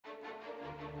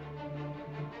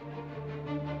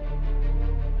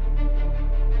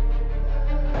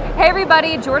Hey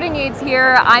everybody, Jordan Yates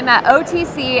here. I'm at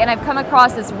OTC and I've come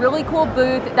across this really cool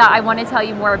booth that I want to tell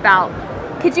you more about.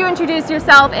 Could you introduce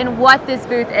yourself and what this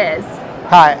booth is?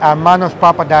 Hi, I'm Manos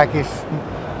Papadakis.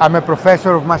 I'm a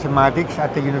professor of mathematics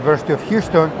at the University of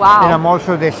Houston. Wow. And I'm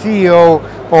also the CEO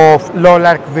of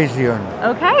Lolark Vision.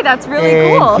 Okay, that's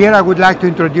really cool. Here I would like to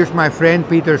introduce my friend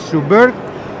Peter Schubert,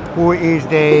 who is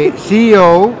the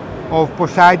CEO of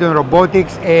Poseidon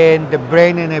Robotics and the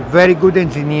brain and a very good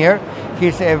engineer.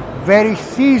 He's a very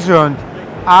seasoned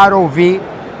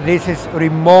ROV. This is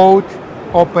remote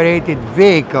operated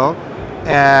vehicle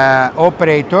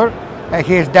operator.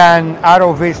 He has done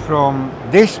ROVs from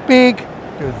this big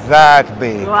to that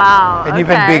big. Wow. And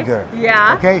even bigger.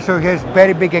 Yeah. Okay, so he has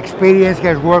very big experience. He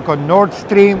has worked on Nord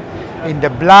Stream, in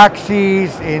the Black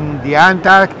Seas, in the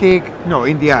Antarctic. No,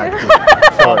 in the Arctic.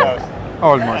 Sorry.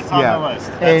 Almost, That's on yeah. the list.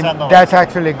 That's And on the that's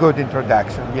actually a good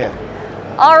introduction, yeah.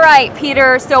 All right,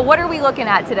 Peter, so what are we looking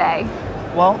at today?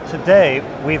 Well, today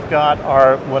we've got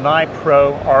our Lanai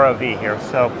Pro ROV here.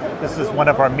 So this is one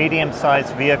of our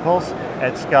medium-sized vehicles.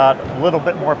 It's got a little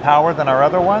bit more power than our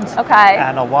other ones. Okay.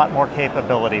 And a lot more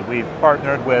capability. We've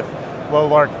partnered with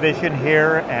Lolark Vision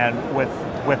here and with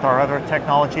our other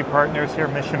technology partners here,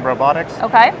 Mission Robotics.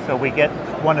 Okay. So we get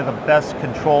one of the best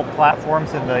controlled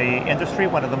platforms in the industry,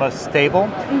 one of the most stable.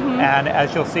 And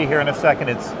as you'll see here in a second,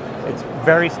 it's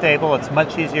very stable, it's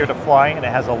much easier to fly, and it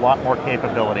has a lot more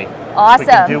capability. Awesome.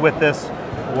 We can do with this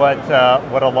what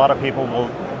a lot of people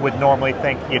would normally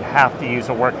think you'd have to use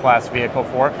a work-class vehicle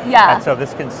for. Yeah. And so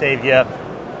this can save you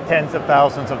tens of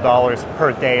thousands of dollars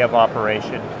per day of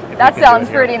operation. That sounds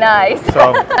pretty nice.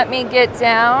 So let me get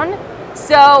down.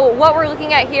 So what we're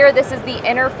looking at here, this is the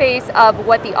interface of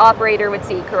what the operator would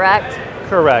see, correct?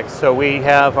 Correct. So we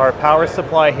have our power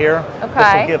supply here. Okay.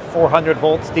 This will give 400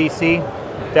 volts DC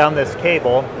down this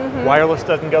cable. Wireless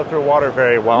doesn't go through water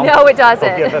very well. No, it doesn't.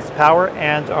 It'll give us power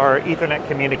and our Ethernet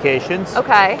communications.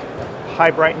 Okay.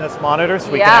 High brightness monitors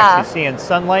we can Yeah. actually see in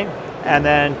sunlight. And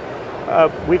then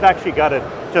we've actually got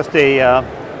just a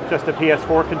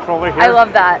PS4 controller here. I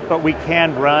love that. But we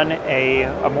can run a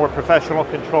more professional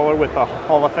controller with a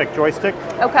Hall effect joystick.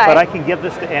 Okay. But I can give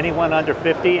this to anyone under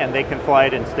 50 and they can fly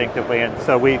it instinctively. And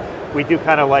so we do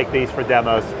kind of like these for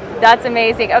demos. That's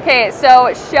amazing. Okay,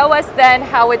 so show us then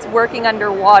how it's working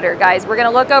underwater, guys. We're gonna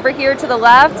look over here to the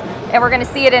left and we're gonna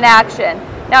see it in action.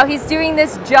 Now he's doing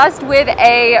this just with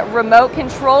a remote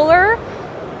controller.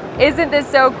 Isn't this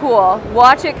so cool?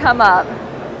 Watch it come up.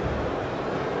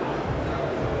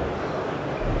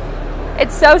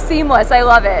 It's so seamless, I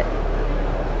love it.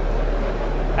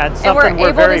 And And something we're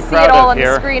able very to see proud it all of on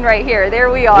here. the screen right here.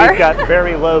 There we are. We've got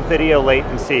very low video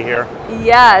latency here.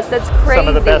 Yes, that's crazy. Some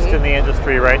of the best in the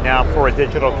industry right now for a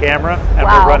digital camera, and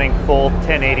Wow. we're running full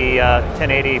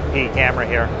 1080p camera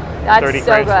here. That's 30 so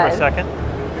frames per good. second.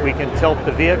 We can tilt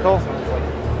the vehicle.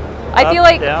 I feel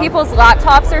like down. people's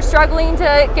laptops are struggling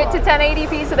to get to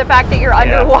 1080p, so the fact that your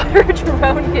underwater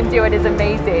drone can do it is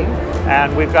amazing.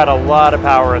 And we've got a lot of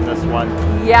power in this one.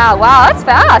 Yeah, wow, that's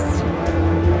fast.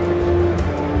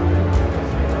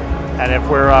 And if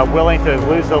we're willing to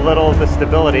lose a little of the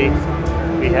stability,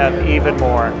 we have even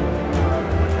more.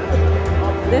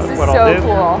 This is what I'll so do.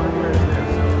 cool.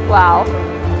 Wow.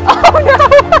 Oh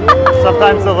no!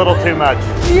 Sometimes a little too much.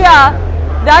 Yeah,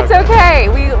 that's okay.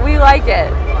 We like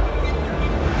it.